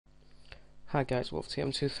Hi guys,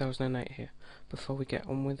 WolfTM 2008 here. Before we get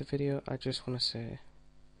on with the video, I just want to say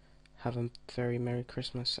have a very Merry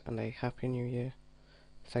Christmas and a Happy New Year.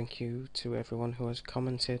 Thank you to everyone who has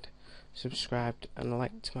commented, subscribed and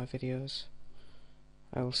liked my videos.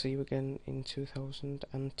 I will see you again in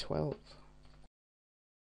 2012.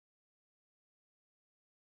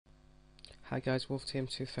 Hi guys, WolfTM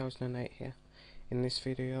 2008 here. In this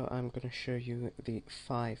video I'm going to show you the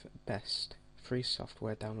 5 best free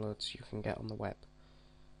software downloads you can get on the web.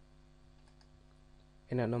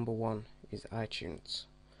 In at number 1 is iTunes.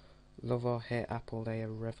 Love or hate Apple, they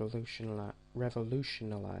have revolutionized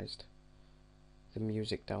the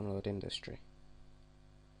music download industry.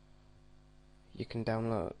 You can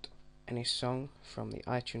download any song from the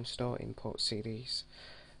iTunes store, import CDs,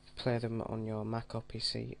 play them on your Mac or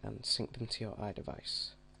PC and sync them to your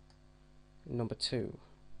iDevice. Number 2,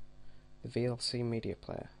 the VLC Media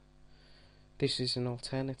Player. This is an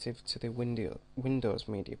alternative to the Windows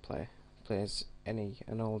Media Player. Plays any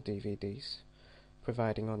and all DVDs,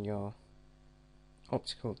 providing on your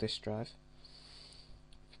optical disc drive.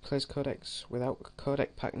 Plays codecs without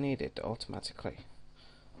codec pack needed automatically.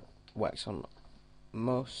 Works on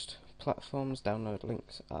most platforms. Download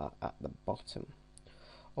links are at the bottom.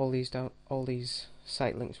 All these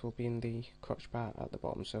site links will be in the crotch bar at the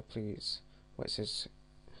bottom. So please, where it says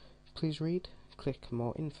please read, click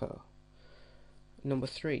more info. Number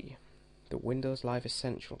 3, the Windows Live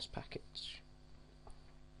Essentials package.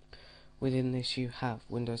 Within this you have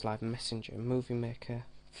Windows Live Messenger, Movie Maker,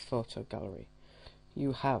 Photo Gallery.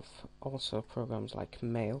 You have also programs like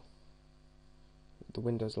Mail, the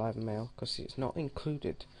Windows Live Mail, because it's not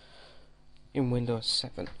included in Windows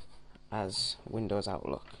 7 as Windows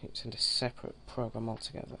Outlook. It's in a separate program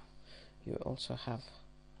altogether. You also have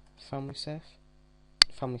Family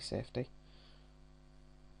Safety,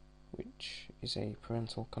 which is a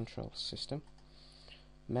parental control system.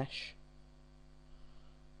 Mesh,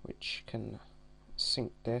 which can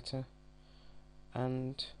sync data,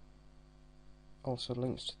 and also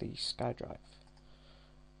links to the SkyDrive.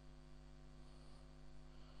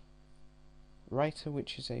 Writer,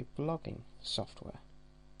 which is a blogging software.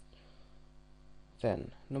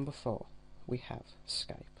 Then, number 4, we have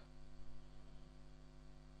Skype.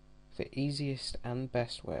 The easiest and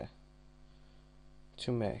best way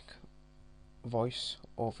to make voice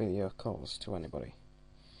or video calls to anybody.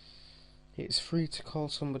 It's free to call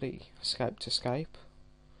somebody Skype to Skype,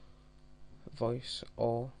 voice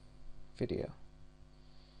or video.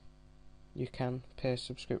 You can pay a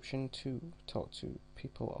subscription to talk to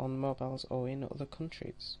people on mobiles or in other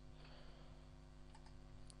countries.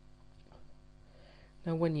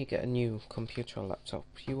 Now when you get a new computer or laptop,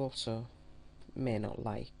 you also may not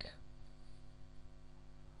like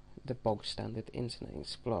the bog standard Internet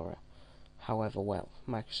Explorer. However, well,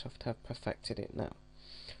 Microsoft have perfected it now.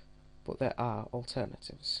 But there are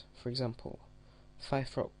alternatives. For example,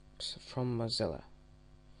 Firefox from Mozilla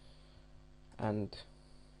and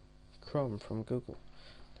Chrome from Google.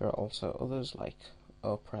 There are also others like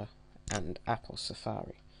Opera and Apple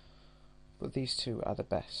Safari. But these two are the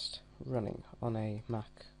best, running on a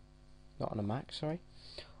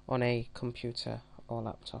on a computer or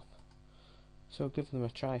laptop. So give them a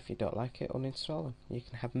try. If you don't like it, uninstall them. You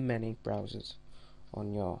can have many browsers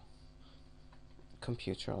on your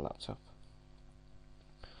computer or laptop.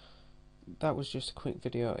 That was just a quick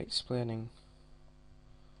video explaining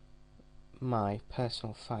my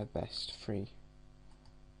personal 5 best free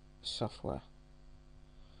software.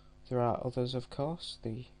 There are others, of course,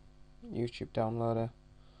 the YouTube downloader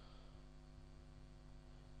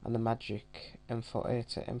and the Magic M4A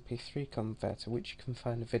to MP3 converter, which you can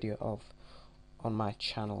find a video of on my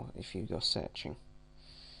channel if you go searching.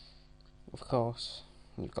 Of course,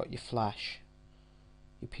 you've got your Flash,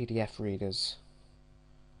 your PDF readers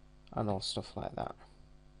and all stuff like that.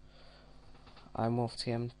 I'm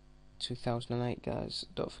WolfTM 2008 guys.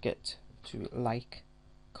 Don't forget to like,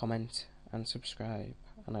 comment and subscribe,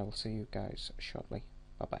 and I will see you guys shortly.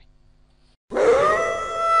 Bye bye.